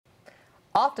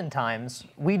Oftentimes,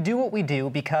 we do what we do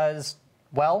because,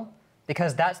 well,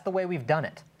 because that's the way we've done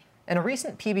it. In a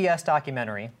recent PBS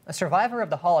documentary, a survivor of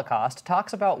the Holocaust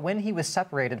talks about when he was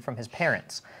separated from his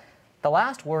parents. The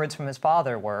last words from his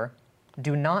father were,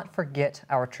 "Do not forget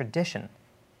our tradition."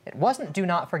 It wasn't "do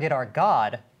not forget our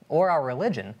God" or our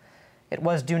religion. It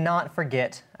was "do not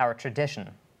forget our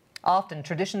tradition." Often,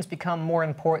 traditions become more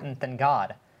important than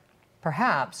God.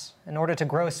 Perhaps, in order to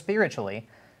grow spiritually,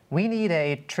 we need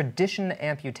a tradition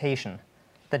amputation,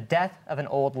 the death of an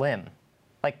old limb,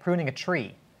 like pruning a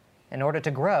tree, in order to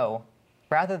grow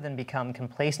rather than become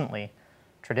complacently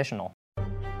traditional.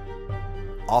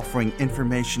 Offering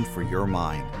information for your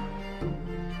mind,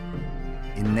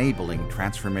 enabling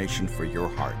transformation for your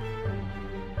heart.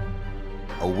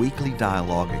 A weekly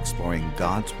dialogue exploring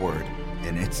God's Word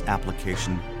and its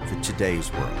application for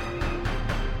today's world.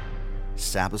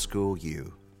 Sabbath School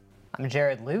U. I'm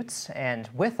Jared Lutz, and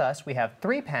with us we have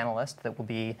three panelists that will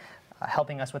be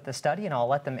helping us with this study, and I'll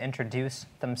let them introduce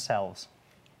themselves.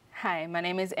 Hi, my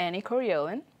name is Annie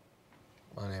Coriolan.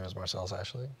 My name is Marcellus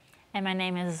Ashley. And my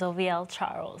name is Zoviel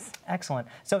Charles. Excellent.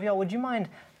 Zoviel, would you mind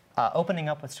opening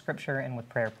up with scripture and with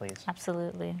prayer, please?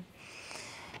 Absolutely.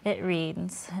 It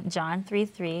reads, John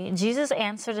 3:3, Jesus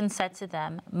answered and said to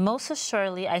them, "Most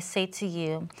assuredly I say to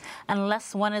you,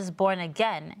 unless one is born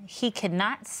again, he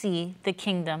cannot see the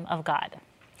kingdom of God."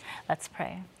 Let's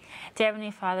pray. Dear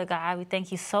Heavenly Father God, we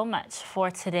thank you so much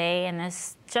for today and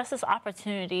this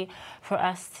opportunity for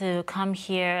us to come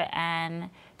here and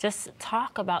just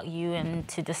talk about you and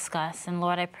to discuss. And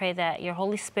Lord, I pray that your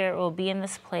Holy Spirit will be in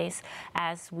this place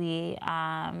as we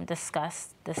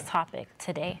discuss this topic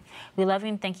today. We love you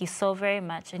and thank you so very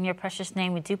much. In your precious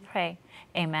name we do pray.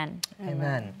 Amen.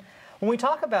 Amen. When we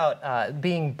talk about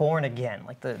being born again,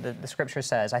 like the scripture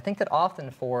says, I think that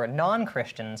often for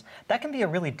non-Christians, that can be a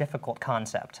really difficult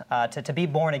concept, to be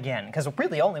born again, because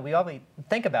really we only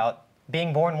think about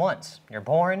being born once. You're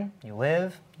born, you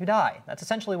live, you die. That's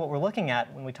essentially what we're looking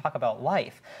at when we talk about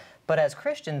life. But as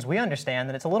Christians, we understand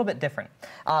that it's a little bit different.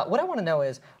 What I want to know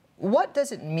is, what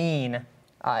does it mean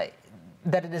that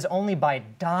it is only by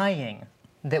dying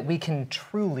that we can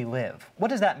truly live? What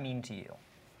does that mean to you?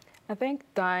 I think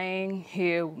dying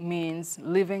here means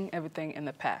living everything in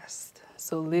the past.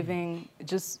 So living,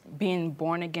 just being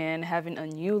born again, having a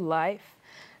new life,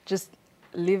 just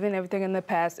living everything in the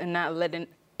past and not letting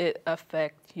it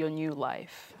affect your new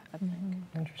life, I think.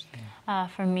 Interesting.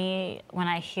 For me, when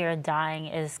I hear dying,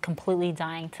 is completely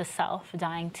dying to self,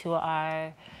 dying to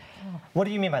our... What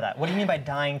do you mean by that? What do you mean by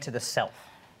dying to the self?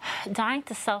 Dying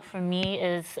to self for me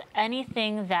is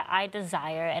anything that I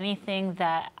desire, anything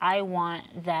that I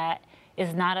want that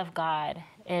is not of God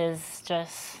is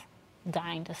just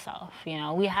dying to self. You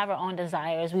know, we have our own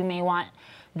desires. We may want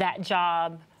that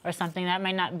job or something that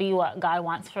might not be what God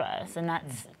wants for us, and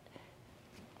that's,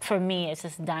 for me, it's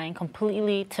just dying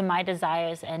completely to my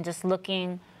desires and just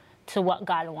looking to what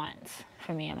God wants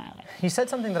for me in my life. You said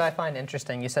something that I find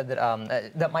interesting. You said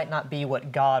that that might not be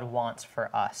what God wants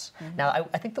for us. Now,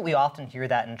 I think that we often hear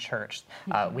that in church.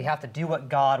 We have to do what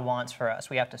God wants for us.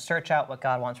 We have to search out what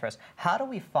God wants for us. How do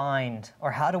we find,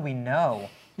 or how do we know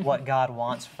what God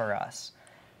wants for us?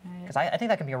 Because I think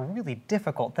that can be a really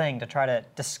difficult thing to try to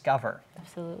discover.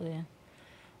 Absolutely.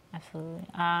 Absolutely.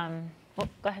 Well,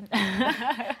 go ahead.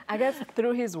 I guess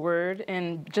through his word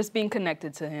and just being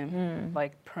connected to him,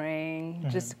 like praying,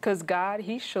 just because God,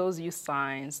 he shows you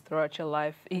signs throughout your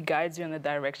life. He guides you in the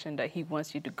direction that he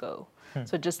wants you to go.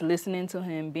 So just listening to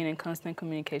him, being in constant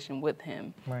communication with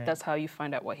him, that's how you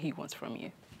find out what he wants from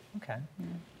you. Okay.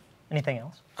 Anything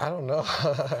else? I don't know.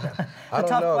 I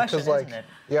don't know, because like,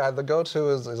 yeah, the go-to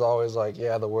is always like,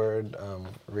 yeah, the word,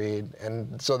 read,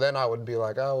 and so then I would be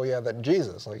like, oh, well, yeah, that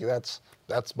Jesus, like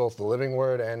that's both the living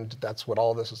word and that's what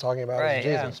all this is talking about is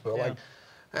Jesus. But like,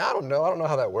 I don't know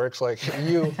how that works. Like I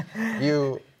don't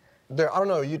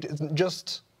know,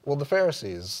 well, the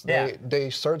Pharisees, they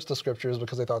searched the scriptures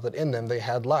because they thought that in them they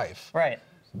had life. Right.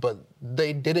 But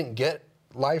they didn't get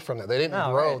life from that. They didn't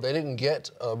grow. Right. They didn't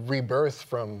get a rebirth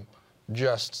from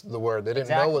just the word. They didn't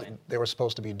know what they were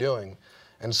supposed to be doing.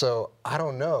 And so, I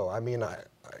don't know. I mean,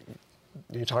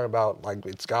 you talk about, like,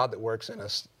 it's God that works in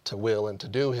us to will and to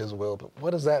do his will, but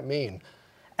what does that mean?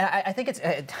 And I think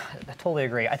I totally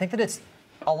agree. I think that it's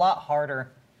a lot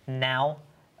harder now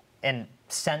and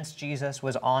since Jesus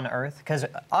was on earth, because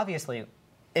obviously,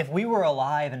 if we were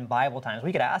alive in Bible times,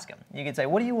 we could ask him. You could say,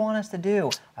 what do you want us to do?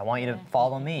 I want you to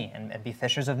follow me and be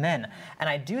fishers of men. And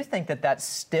I do think that that's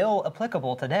still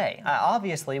applicable today.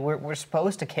 Obviously, we're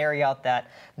supposed to carry out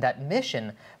that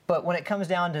mission, but when it comes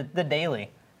down to the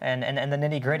daily, and the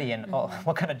nitty gritty and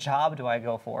what kind of job do I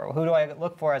go for? Who do I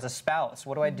look for as a spouse?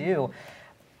 What do I do?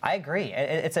 I agree.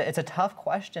 It's a tough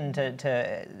question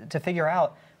to figure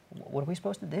out. What are we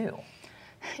supposed to do?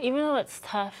 Even though it's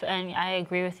tough, and I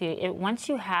agree with you, once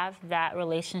you have that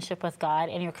relationship with God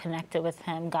and you're connected with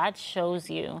Him, God shows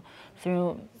you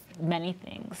through many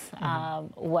things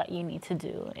what you need to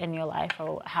do in your life,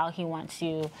 or how He wants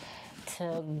you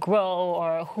to grow,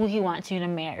 or who He wants you to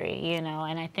marry, you know.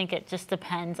 And I think it just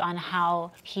depends on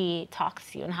how He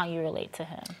talks to you and how you relate to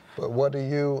Him. But what do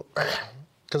you...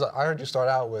 Because I heard you start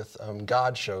out with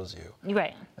God shows you.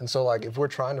 Right. And so, like, if we're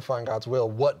trying to find God's will,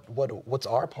 what's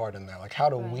our part in that? Like, how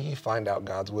do we find out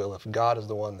God's will if God is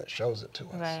the one that shows it to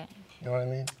us? Right. You know what I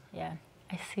mean? Yeah,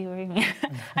 I see what you mean.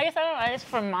 I guess I don't know, just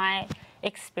from my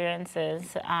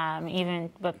experiences,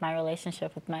 even with my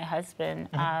relationship with my husband,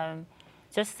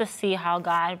 just to see how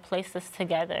God placed us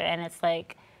together. And it's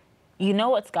like, you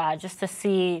know it's God, just to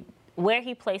see where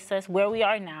He placed us, where we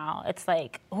are now. It's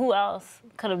like, who else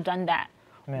could have done that?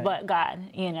 Right. But God,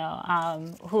 you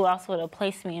know, who else would have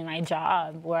placed me in my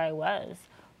job where I was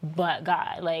but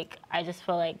God? Like, I just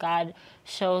feel like God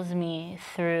shows me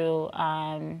through,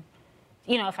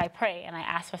 you know, if I pray and I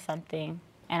ask for something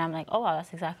and I'm like, oh, wow,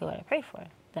 that's exactly what I prayed for,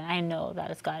 then I know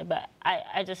that it's God. But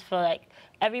I just feel like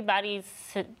everybody's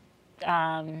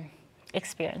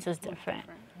experience is different.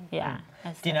 Yeah.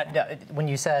 Do you know, when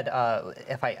you said,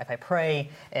 if I pray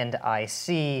and I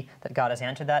see that God has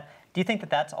answered that, do you think that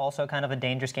that's also kind of a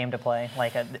dangerous game to play?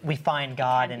 Like we find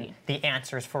God in the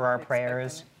answers for our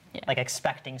prayers, like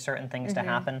expecting certain things to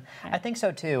happen? I think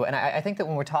so too. And I think that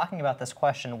when we're talking about this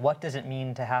question, what does it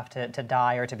mean to have to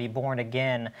die or to be born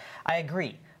again? I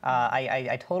agree.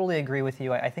 I totally agree with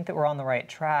you. I think that we're on the right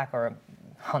track, or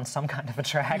on some kind of a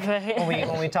track,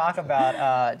 when we talk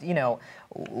about you know,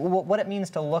 what it means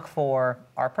to look for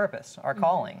our purpose, our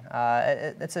calling.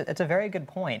 It's a very good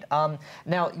point.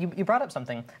 Now, you brought up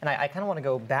something, and I kind of want to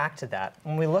go back to that.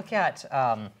 When we look at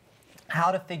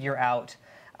how to figure out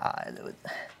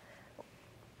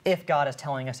if God is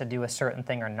telling us to do a certain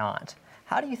thing or not,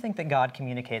 how do you think that God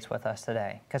communicates with us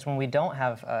today? Because when we don't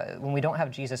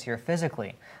have Jesus here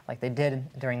physically, like they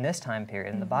did during this time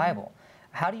period in the Bible,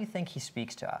 how do you think He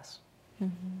speaks to us?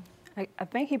 I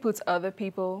think He puts other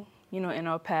people, you know, in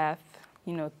our path,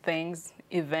 you know, things,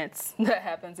 events that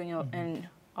happens in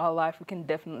our life. We can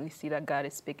definitely see that God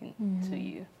is speaking to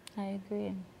you. I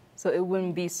agree. So it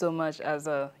wouldn't be so much as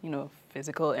a, you know,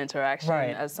 physical interaction,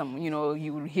 as some, you know,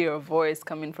 you would hear a voice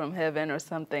coming from heaven or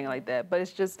something like that. But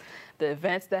it's just the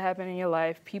events that happen in your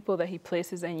life, people that He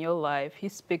places in your life. He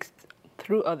speaks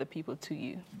through other people to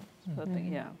you. So I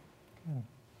think,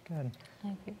 Good.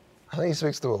 I think He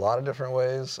speaks through a lot of different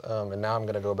ways, and now I'm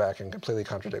going to go back and completely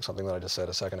contradict something that I just said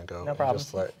a second ago. No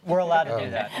problem. We're allowed to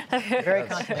do that. Very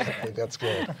contradictory. That's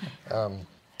good. But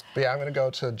yeah, I'm going to go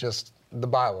to just the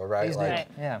Bible, right?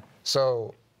 Yeah.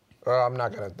 So I'm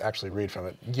not going to actually read from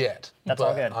it yet. That's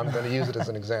all good. I'm going to use it as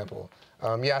an example.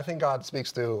 Yeah, I think God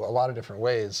speaks through a lot of different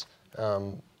ways,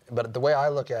 but the way I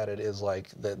look at it is like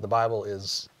the Bible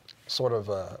is sort of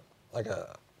like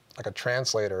a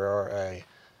translator, or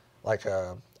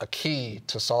a key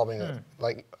to solving it.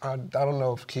 Like, I don't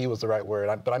know if key was the right word,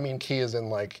 but I mean key is in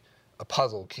like a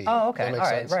puzzle key. Oh, okay. That makes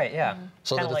All right, sense? right, yeah.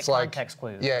 So Kinda that it's like like context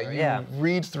clues. Yeah, you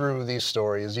read through these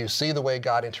stories, you see the way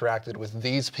God interacted with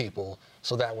these people,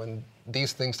 so that when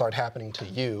these things start happening to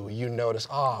you, you notice,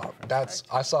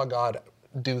 I saw God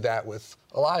do that with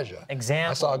Elijah.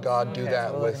 Example. I saw God do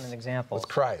that with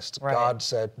Christ. Right. God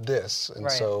said this,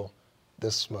 and so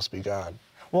this must be God.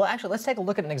 Well, actually, let's take a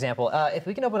look at an example. If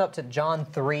we can open up to John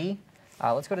 3,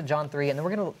 let's go to John 3, and then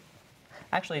we're going to...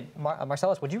 Actually,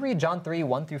 Marcellus, would you read John 3,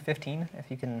 1 through 15, if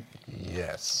you can?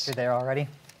 Yes. You're there already?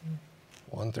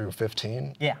 1 through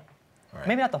 15? Yeah. Right.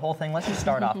 Maybe not the whole thing. Let's just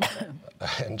start off with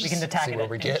it. And we can attack see it what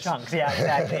we get. in chunks. Yeah,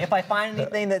 exactly. If I find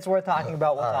anything that's worth talking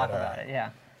about, we'll talk about it.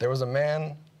 Yeah. There was a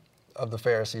man of the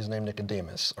Pharisees named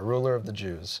Nicodemus, a ruler of the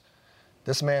Jews.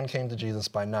 This man came to Jesus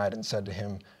by night and said to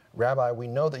him, "Rabbi, we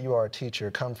know that you are a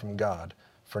teacher come from God,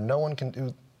 for no one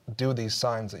can do these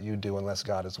signs that you do unless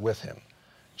God is with him."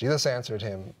 Jesus answered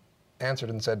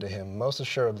and said to him, "Most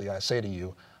assuredly I say to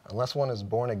you, unless one is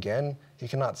born again, he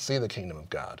cannot see the kingdom of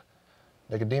God."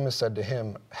 Nicodemus said to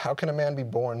him, "How can a man be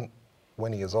born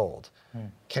when he is old?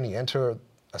 Can he enter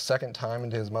a second time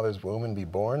into his mother's womb and be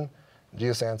born?"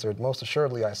 Jesus answered, "Most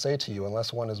assuredly I say to you,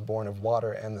 unless one is born of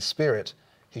water and the Spirit,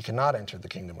 he cannot enter the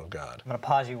kingdom of God." I'm going to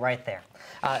pause you right there.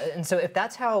 And so if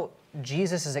that's how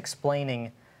Jesus is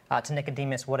explaining to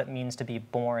Nicodemus what it means to be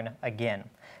born again,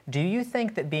 do you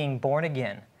think that being born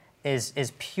again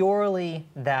is purely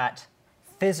that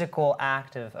physical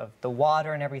act of the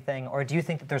water and everything, or do you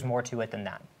think that there's more to it than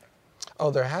that? Oh,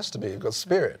 there has to be, because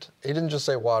spirit. He didn't just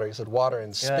say water, he said water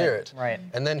and spirit. Right.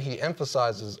 And then he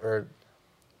emphasizes, or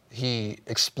he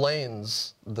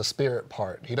explains the spirit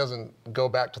part. He doesn't go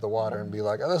back to the water and be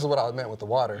like, oh, this is what I meant with the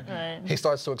water. Right. He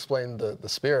starts to explain the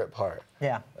spirit part.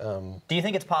 Yeah. Do you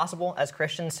think it's possible as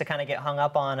Christians to kind of get hung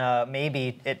up on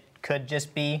maybe it could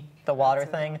just be the water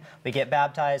thing? We get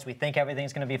baptized, we think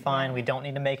everything's going to be fine, we don't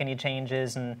need to make any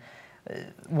changes, and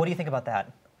what do you think about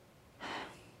that?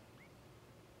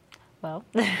 Well,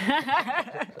 You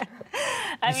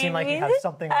seem like you have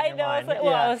something on your mind. I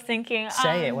Yeah. was thinking.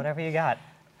 Say it, whatever you got.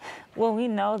 Well, we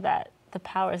know that the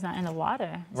power is not in the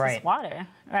water. It's Right. just water,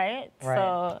 right? Right.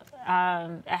 So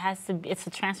it has to. It's a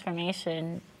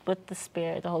transformation with the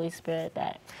Spirit, the Holy Spirit,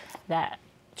 that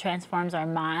transforms our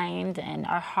mind and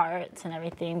our hearts and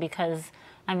everything. Because,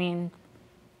 I mean,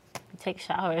 we take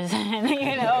showers and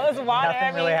it's water.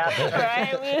 Nothing really happens.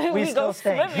 Right? We go still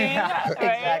stink. swimming. Yeah, right?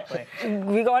 exactly.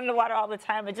 We go into the water all the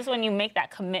time, but just when you make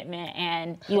that commitment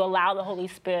and you allow the Holy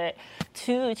Spirit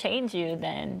to change you,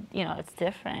 then it's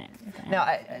different. Now,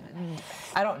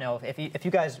 I don't know if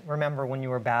you guys remember when you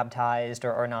were baptized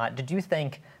or not. Did you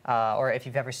think, or if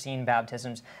you've ever seen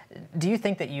baptisms, do you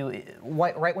think that you,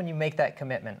 right when you make that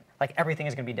commitment, like everything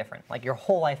is going to be different, like your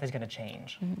whole life is going to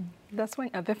change? That's when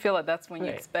I feel like that's when you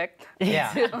Right. expect.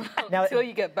 Yeah. Now, Until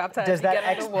you get baptized, does you that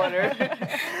get in the water.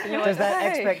 And you're Does like, that "Hey."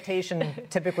 expectation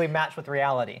typically match with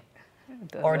reality,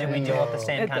 or do we deal with the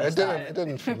same kind of It stuff?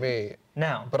 didn't for me.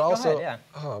 No. But Go also, ahead,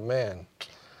 yeah. oh man,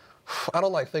 I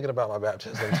don't like thinking about my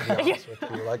baptism, to be honest with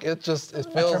you. Like it feels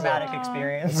Traumatic It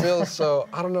experience. feels so,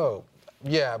 I don't know.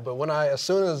 Yeah, but when as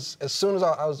soon as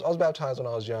I was baptized when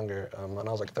I was younger, when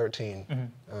I was like 13.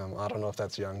 I don't know if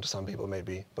that's young to some people,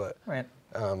 maybe, but Right.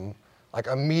 like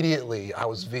immediately I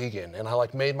was vegan, and I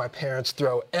like made my parents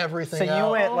throw everything So you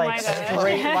out. went Oh like my gosh.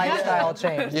 straight lifestyle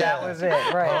change. Yeah. That was it,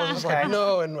 right? I was just like,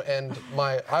 no, and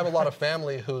I have a lot of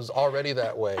family who's already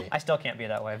that way. I still can't be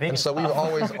that way. And so we've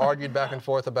always argued back and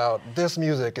forth about this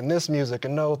music, and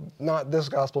no, not this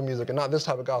gospel music, and not this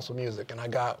type of gospel music. And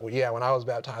when I was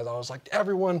baptized, I was like,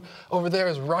 everyone over there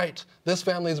is right. This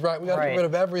family is right. We got to Right. get rid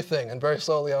of everything. And very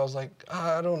slowly, I was like,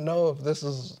 I don't know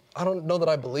that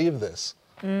I believe this.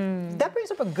 That brings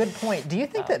up a good point. Do you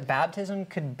think that baptism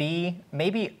could be,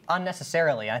 maybe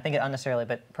unnecessarily, I think it unnecessarily,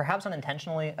 but perhaps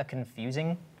unintentionally, a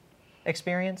confusing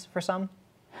experience for some?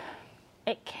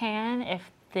 It can if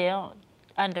they don't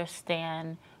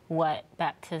understand what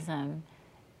baptism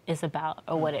is about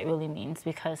or what it really means,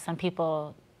 because some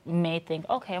people may think,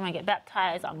 okay, I'm gonna get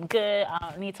baptized, I'm good, I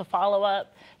don't need to follow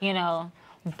up,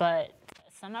 but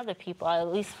some other people, at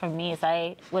least for me, is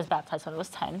I was baptized when I was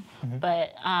 10,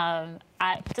 but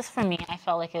just for me, I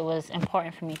felt like it was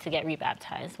important for me to get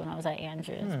rebaptized when I was at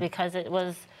Andrews, because it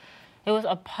was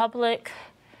a public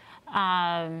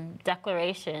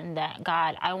declaration that,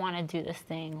 God, I want to do this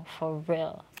thing for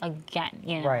real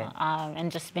again, Right.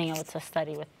 And just being able to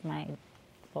study with my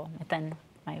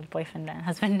boyfriend and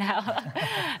husband now,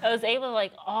 I was able to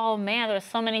oh man, there's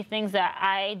so many things that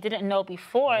I didn't know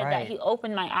before Right. that he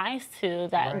opened my eyes to,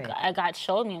 that Right. God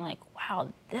showed me, like, wow,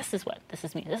 this is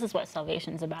me, this is what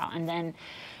salvation's about. And then,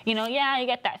 you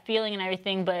get that feeling and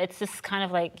everything, but it's just kind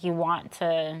of like you want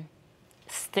to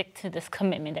stick to this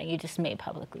commitment that you just made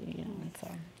publicly, and so.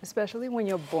 Especially when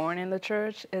you're born in the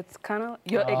church, it's kind of,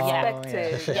 you're yeah.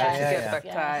 expected Yeah, to yeah, get yeah.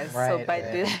 baptized. Right. So by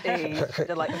this age,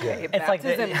 they're like, okay, It's like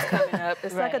the- baptism is coming up.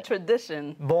 It's like a Right.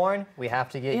 tradition. Born, we have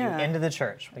to get Yeah. you into the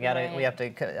church. We Right. have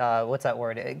to, what's that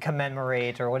word?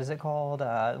 Commemorate, or what is it called?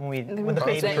 When the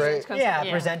baby, Consecrate. yeah,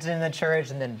 Yeah. presented in the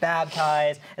church and then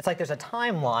baptized. It's like there's a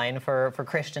timeline for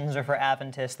Christians or for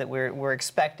Adventists that we're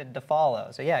expected to follow.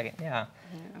 So yeah.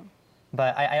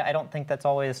 But I don't think that's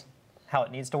always how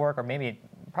it needs to work, or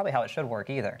probably how it should work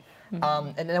either.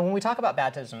 And then when we talk about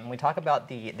baptism, we talk about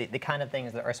the kind of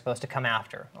things that are supposed to come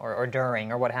after or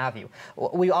during or what have you.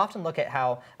 We often look at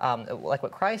how, like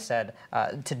what Christ said,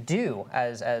 to do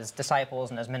as disciples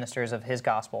and as ministers of his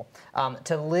gospel,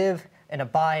 to live and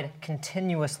abide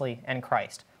continuously in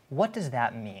Christ. What does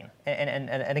that mean?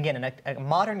 And again, in a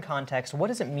modern context, what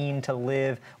does it mean to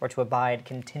live or to abide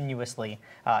continuously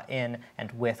in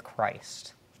and with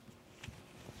Christ?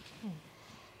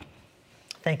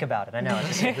 Think about it. I know.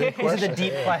 These are the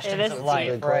deep questions is of deep.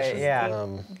 life, Big right? question.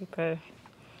 Yeah. Okay.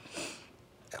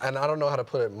 And I don't know how to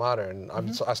put it modern.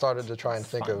 I started to try and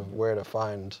think of where to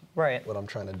find Right. what I'm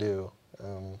trying to do.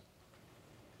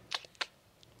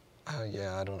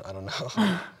 I don't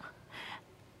know.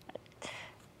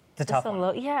 It's a tough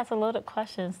one. It's a loaded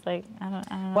question. It's like, I don't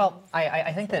know. Well,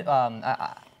 I think that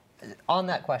on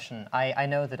that question, I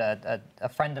know that a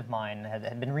friend of mine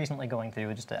had been recently going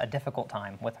through just a difficult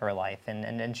time with her life,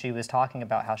 and she was talking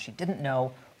about how she didn't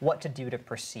know what to do to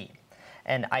proceed.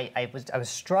 And I was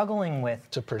struggling with...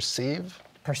 To perceive?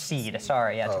 Proceed,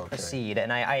 sorry, yeah, to okay. proceed.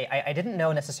 And I didn't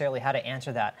know necessarily how to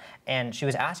answer that. And she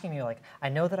was asking me, like, I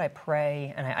know that I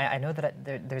pray, and I know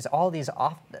that there's all these,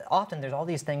 often there's all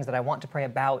these things that I want to pray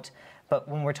about, but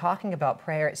when we're talking about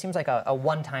prayer, it seems like a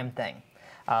one-time thing.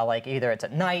 Like either it's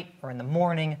at night or in the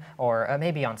morning or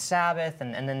maybe on Sabbath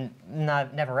and then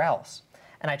never else.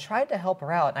 And I tried to help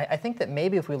her out. I think that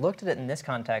maybe if we looked at it in this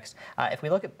context, if we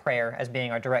look at prayer as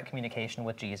being our direct communication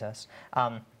with Jesus,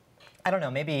 I don't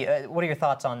know, maybe what are your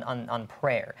thoughts on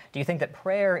prayer? Do you think that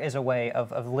prayer is a way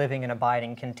of living and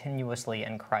abiding continuously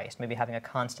in Christ, maybe having a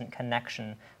constant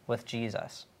connection with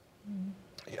Jesus?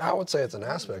 Yeah, I would say it's an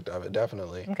aspect of it,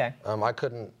 definitely. Okay.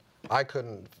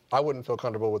 I wouldn't feel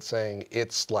comfortable with saying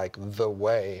it's like the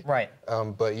way. Right.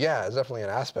 But yeah, it's definitely an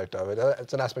aspect of it.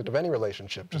 It's an aspect of any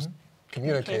relationship, just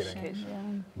communicating. Yeah.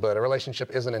 But a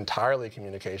relationship isn't entirely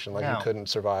communication. Like No. you couldn't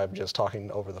survive just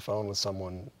talking over the phone with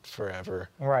someone forever.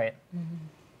 Right.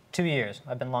 2 years.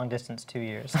 I've been long distance 2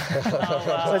 years.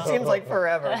 So it seems like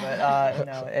forever, but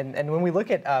no. And when we look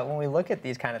at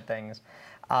these kind of things,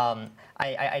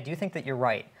 I do think that you're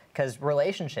right. Because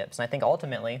relationships, and I think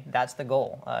ultimately that's the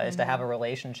goal, is to have a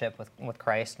relationship with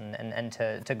Christ and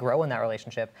to grow in that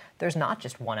relationship. There's not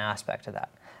just one aspect to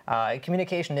that.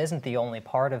 Communication isn't the only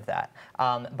part of that.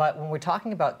 But when we're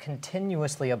talking about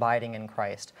continuously abiding in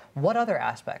Christ, what other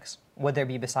aspects would there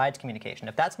be besides communication?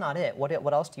 If that's not it,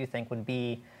 what else do you think would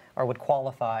be or would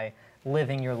qualify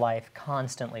living your life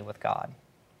constantly with God?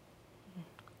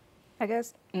 I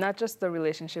guess not just the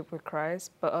relationship with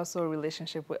Christ, but also a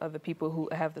relationship with other people who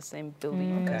have the same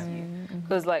belief as you.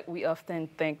 Because like we often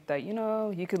think that, you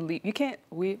can leave,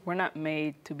 we're not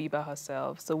made to be by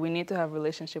ourselves. So we need to have a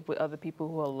relationship with other people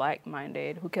who are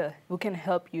like-minded, who can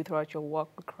help you throughout your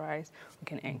walk with Christ, who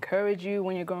can encourage you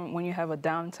when you have a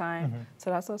downtime.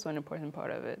 So that's also an important part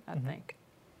of it, I think.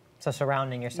 So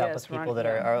surrounding yourself with people that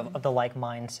are of the like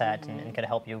mindset and can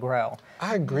help you grow.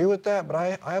 I agree with that,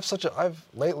 but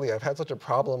lately I've had such a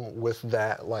problem with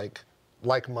that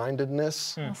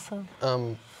like-mindedness.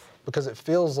 Because it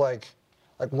feels like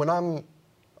when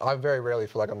I very rarely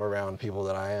feel like I'm around people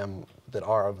that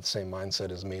are of the same mindset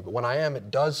as me. But when I am,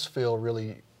 it does feel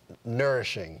really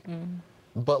nourishing.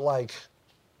 But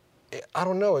I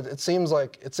don't know, it seems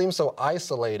so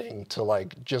isolating to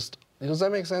just. Does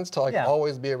that make sense? To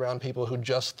always be around people who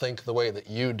just think the way that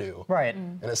you do. Right.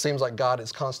 And it seems like God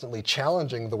is constantly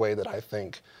challenging the way that I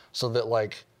think, so that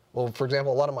well, for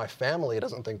example, a lot of my family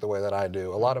doesn't think the way that I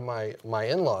do. A lot of my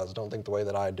in-laws don't think the way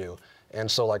that I do.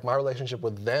 And so my relationship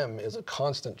with them is a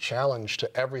constant challenge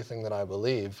to everything that I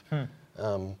believe.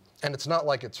 And it's not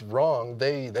like it's wrong.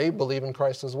 They believe in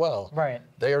Christ as well. Right.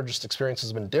 Their experience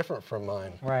has been different from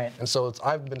mine. Right. And so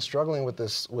I've been struggling with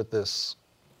this.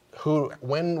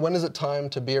 When is it time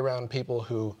to be around people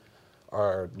who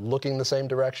are looking the same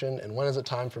direction, and when is it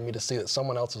time for me to see that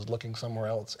someone else is looking somewhere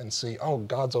else and see, oh,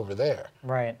 God's over there?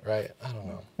 Right. Right? I don't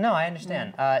know. No, I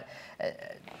understand.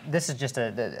 This is just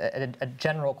a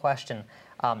general question,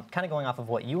 kind of going off of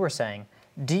what you were saying.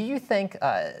 Do you think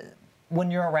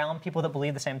when you're around people that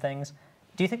believe the same things,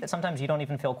 do you think that sometimes you don't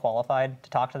even feel qualified to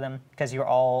talk to them because you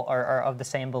all are of the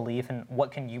same belief, and what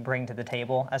can you bring to the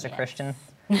table as a Christian?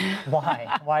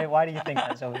 Why? Why do you think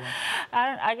that, Sylvia?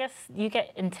 I guess you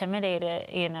get intimidated,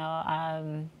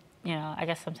 I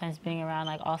guess sometimes being around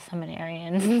all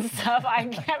seminarians and stuff, I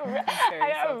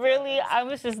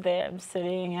was just there, I'm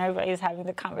sitting, everybody's having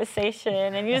the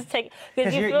conversation, and you just take...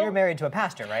 Because you're married to a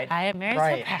pastor, right? I am married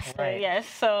to a pastor, yes.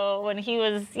 So when he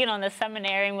was, in the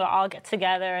seminary, we'll all get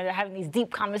together and they're having these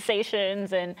deep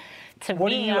conversations, and to me... What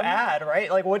do you add,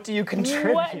 right? What do you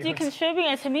contribute? What do you contribute?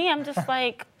 And to me, I'm just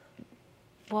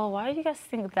well, why do you guys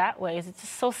think that way? Is it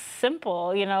just so simple,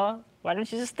 Why don't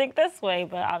you just think this way?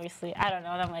 But obviously, I don't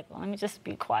know. And I'm well, let me just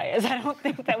be quiet. I don't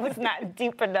think that was not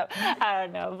deep enough. I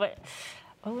don't know. But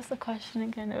what was the question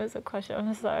again? There was a question.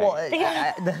 I'm sorry.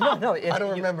 Well, no. I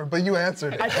don't remember, but you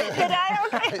answered it. Did I?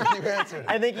 Okay. You answered it.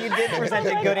 I think you did present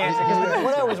a good answer. Because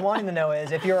what I was wanting to know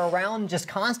is if you're just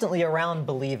constantly around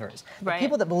believers,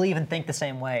 people that believe and think the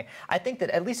same way, I think that,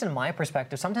 at least in my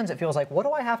perspective, sometimes it feels like, what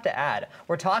do I have to add?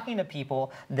 We're talking to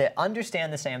people that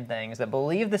understand the same things, that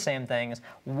believe the same things.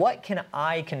 What can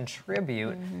I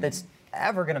contribute that's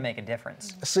ever going to make a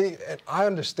difference? See, I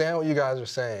understand what you guys are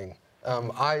saying.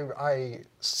 I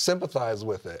sympathize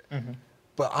with it,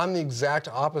 but I'm the exact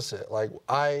opposite.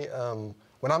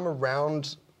 When I'm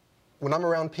around when I'm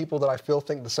around people that I feel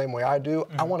think the same way I do,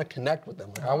 I want to connect with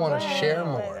them. Like, I want to share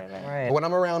more. Right. But when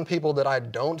I'm around people that I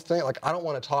don't think, like, I don't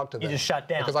want to talk to them. You just shut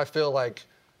down. Because I feel like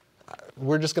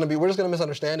we're just gonna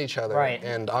misunderstand each other, Right.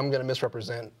 and I'm gonna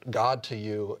misrepresent God to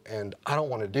you, and I don't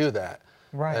want to do that.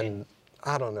 Right. And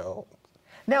I don't know.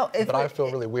 Now, But I feel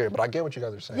really weird. But I get what you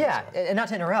guys are saying. Yeah, so. and not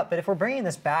to interrupt, but if we're bringing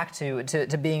this back to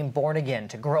being born again,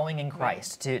 to growing in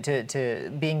Christ,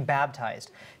 to being baptized,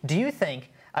 do you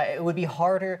think it would be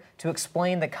harder to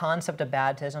explain the concept of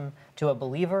baptism to a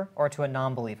believer or to a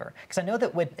non-believer? Because I know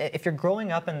that if you're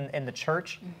growing up in the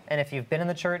church, and if you've been in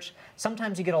the church,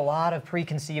 sometimes you get a lot of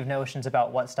preconceived notions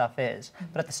about what stuff is.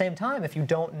 But at the same time, if you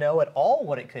don't know at all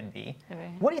what it could be,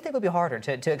 what do you think would be harder,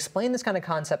 to explain this kind of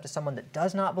concept to someone that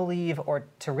does not believe, or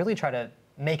to really try to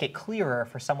make it clearer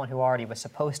for someone who already was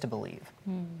supposed to believe?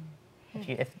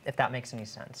 If that makes any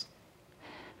sense.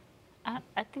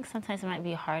 I think sometimes it might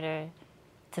be harder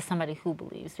to somebody who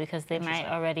believes, because they might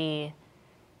already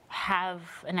have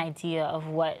an idea of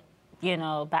what,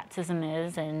 baptism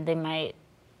is, and they might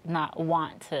not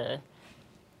want to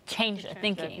change their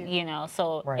thinking,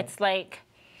 So it's like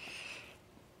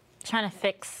trying to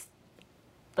fix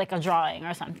like a drawing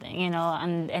or something,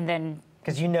 and then...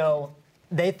 Because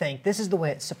they think this is the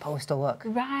way it's supposed to look.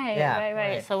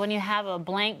 Right. So when you have a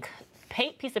blank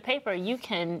piece of paper, you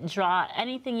can draw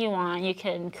anything you want, you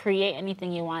can create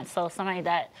anything you want. So somebody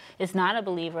that is not a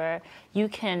believer, you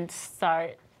can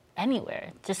start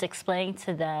anywhere, just explain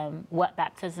to them what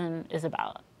baptism is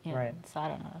about. Right. So I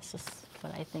don't know, that's just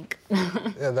what I think.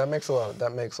 Yeah, that makes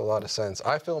a lot of sense.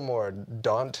 I feel more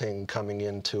daunting coming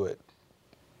into it,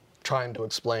 trying to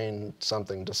explain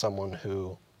something to someone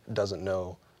who doesn't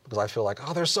know. Because I feel like,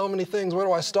 there's so many things. Where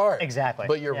do I start? Exactly.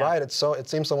 But you're right. It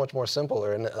seems so much more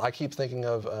simpler. And I keep thinking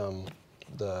of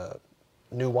the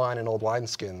new wine in old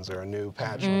wineskins, or a new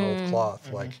patch on old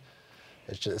cloth. Like,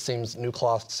 it seems new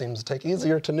cloth seems to take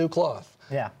easier to new cloth.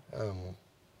 Yeah.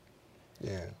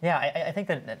 Yeah. I think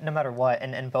that no matter what,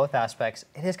 in both aspects,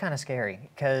 it is kind of scary,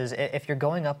 because if you're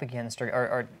going up against,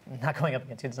 or not going up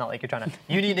against, it's not like you're trying to,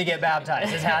 you need to get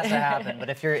baptized, this has to happen. But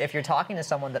if you're talking to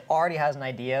someone that already has an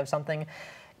idea of something,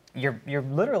 you're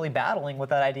literally battling what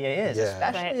that idea is,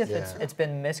 especially if it's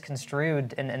been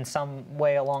misconstrued in some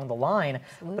way along the line.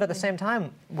 Absolutely. But at the same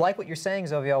time, like what you're saying,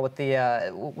 Zoviel,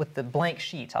 with the blank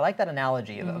sheet, I like that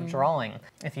analogy of drawing.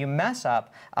 If you mess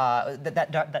up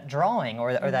that drawing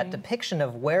or that depiction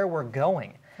of where we're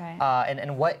going,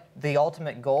 and what the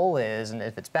ultimate goal is, and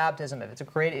if it's baptism, if it's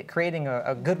creating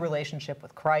a good relationship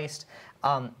with Christ,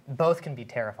 both can be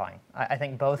terrifying. I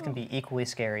think both can be equally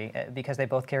scary, because they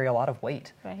both carry a lot of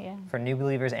weight for new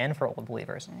believers and for old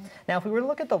believers. Now, if we were to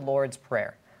look at the Lord's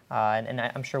Prayer, and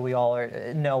I'm sure we all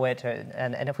know it,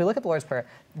 and if we look at the Lord's Prayer,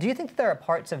 do you think that there are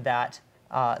parts of that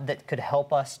that could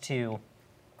help us to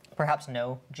perhaps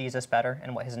know Jesus better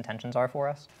and what his intentions are for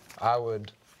us?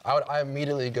 I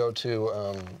immediately go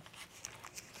to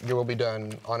your will be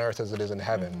done on earth as it is in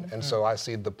heaven. And so I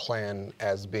see the plan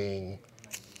as being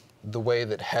the way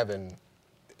that heaven,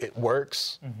 it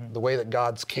works, the way that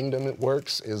God's kingdom it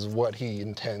works is what he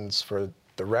intends for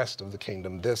the rest of the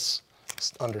kingdom, this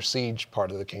under siege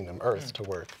part of the kingdom, earth, to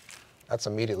work. That's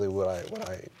immediately what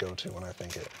I go to when I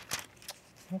think it.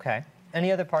 Okay. Any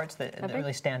other parts that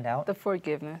really stand out? The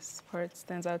forgiveness part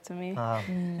stands out to me.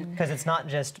 Because it's not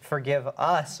just forgive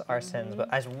us our sins,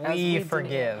 but as we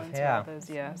forgive. Others,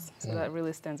 yes. So that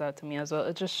really stands out to me as well.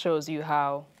 It just shows you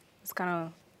how,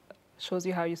 shows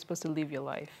you how you're supposed to live your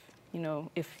life.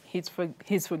 If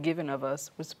he's forgiven of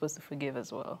us, we're supposed to forgive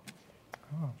as well.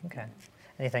 Oh, okay.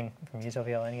 Anything from you,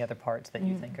 Zoviel? Any other parts that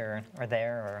you think are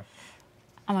there? Or?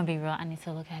 I'm going to be real. I need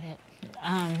to look at it.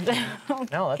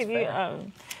 No, that's fair.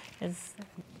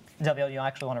 Zoviel, you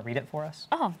actually want to read it for us?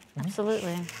 Oh,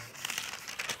 absolutely.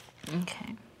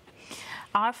 Okay.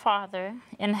 Our Father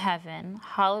in heaven,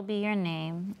 hallowed be your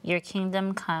name. Your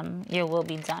kingdom come, your will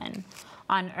be done,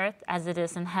 on earth as it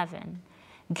is in heaven.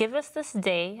 Give us this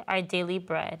day our daily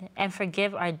bread, and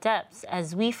forgive our debts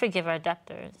as we forgive our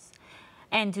debtors.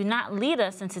 And do not lead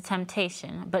us into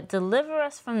temptation, but deliver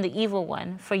us from the evil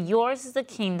one. For yours is the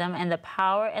kingdom and the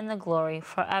power and the glory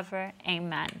forever.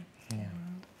 Amen. Yeah.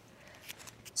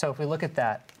 So if we look at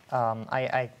that,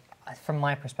 from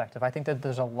my perspective, I think that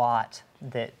there's a lot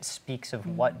that speaks of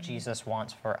what Jesus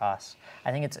wants for us.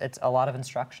 I think it's a lot of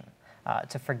instruction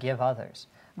to forgive others,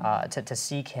 to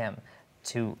seek him,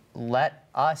 to let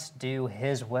us do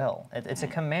his will. It's a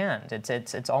command.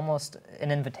 It's almost an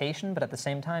invitation, but at the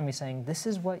same time, he's saying, this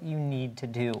is what you need to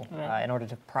do in order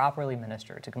to properly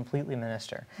minister, to completely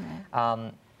minister.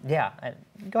 Yeah,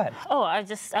 go ahead. Oh, I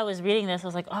was reading this. I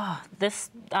was like, oh, this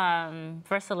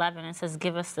verse 11. It says,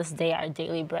 "Give us this day our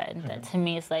daily bread." That to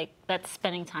me is like that's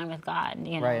spending time with God.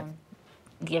 You know, Right.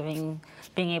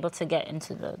 being able to get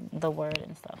into the Word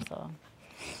and stuff. So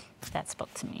that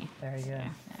spoke to me. Very good.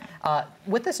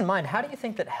 With this in mind, how do you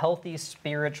think that healthy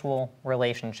spiritual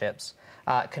relationships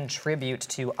contribute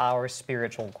to our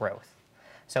spiritual growth?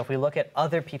 So if we look at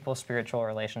other people's spiritual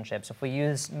relationships, if we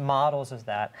use models as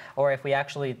that, or if we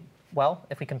actually, well,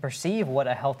 if we can perceive what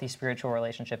a healthy spiritual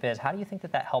relationship is, how do you think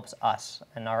that that helps us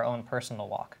in our own personal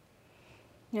walk?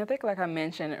 Yeah, I think like I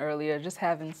mentioned earlier, just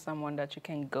having someone that you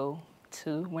can go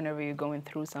to whenever you're going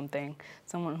through something,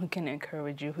 someone who can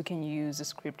encourage you, who can use the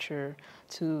scripture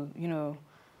to,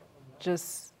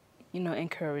 just,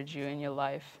 encourage you in your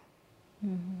life.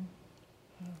 Mm-hmm.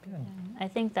 Good. I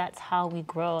think that's how we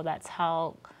grow. That's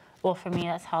how, well, for me,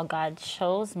 that's how God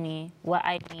shows me what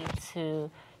I need to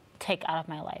take out of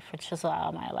my life, or chisel out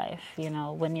of my life.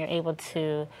 When you're able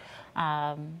to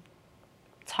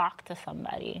talk to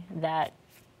somebody that,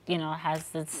 has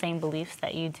the same beliefs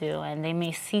that you do, and they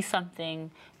may see something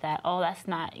that, oh, that's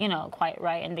not, quite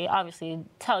right, and they obviously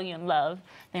tell you in love,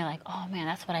 and they're like, oh man,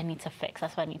 that's what I need to fix.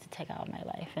 That's what I need to take out of my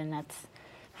life, and that's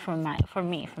for my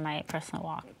personal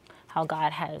walk, how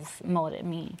God has molded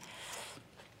me.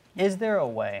 Is there a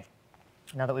way,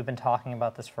 now that we've been talking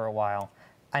about this for a while,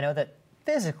 I know that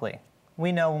physically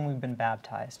we know when we've been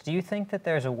baptized. Do you think that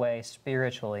there's a way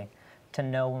spiritually to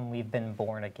know when we've been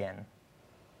born again?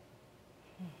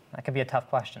 That could be a tough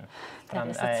question. I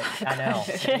know.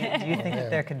 Do you think that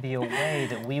there could be a way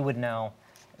that we would know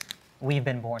we've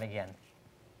been born again?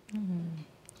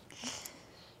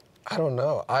 I don't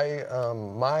know.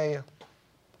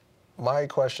 My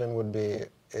question would be,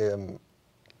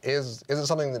 is it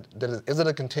something is it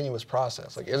a continuous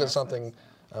process? Like, is it something,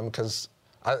 because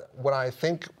what I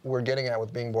think we're getting at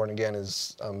with being born again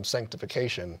is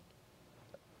sanctification.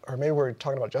 Or maybe we're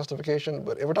talking about justification,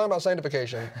 but if we're talking about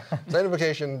sanctification,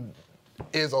 sanctification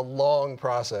is a long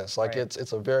process. Like, right.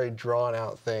 it's a very drawn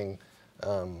out thing.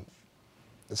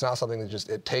 It's not something that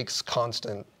it takes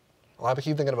constant. Well, I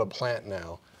keep thinking of a plant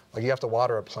now. Like, you have to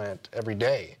water a plant every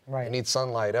day. Right. It needs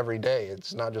sunlight every day.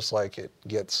 It's not just like it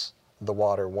gets the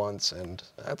water once and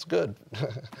that's good.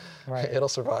 Right. It'll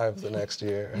survive the next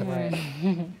year. Right.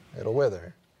 It'll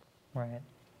wither. Right.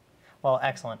 Well,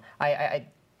 excellent. I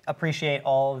appreciate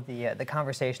all of the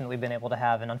conversation that we've been able to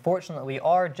have, and unfortunately, we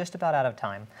are just about out of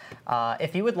time.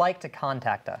 If you would like to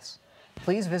contact us,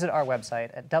 please visit our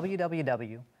website at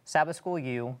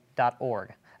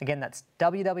www.sabbathschoolu.org. Again, that's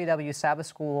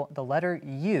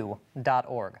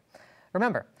www.sabbathschool.org.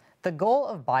 Remember, the goal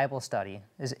of Bible study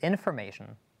is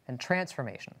information and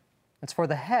transformation. It's for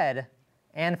the head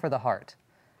and for the heart.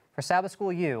 For Sabbath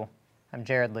School U, I'm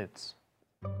Jared Lutz.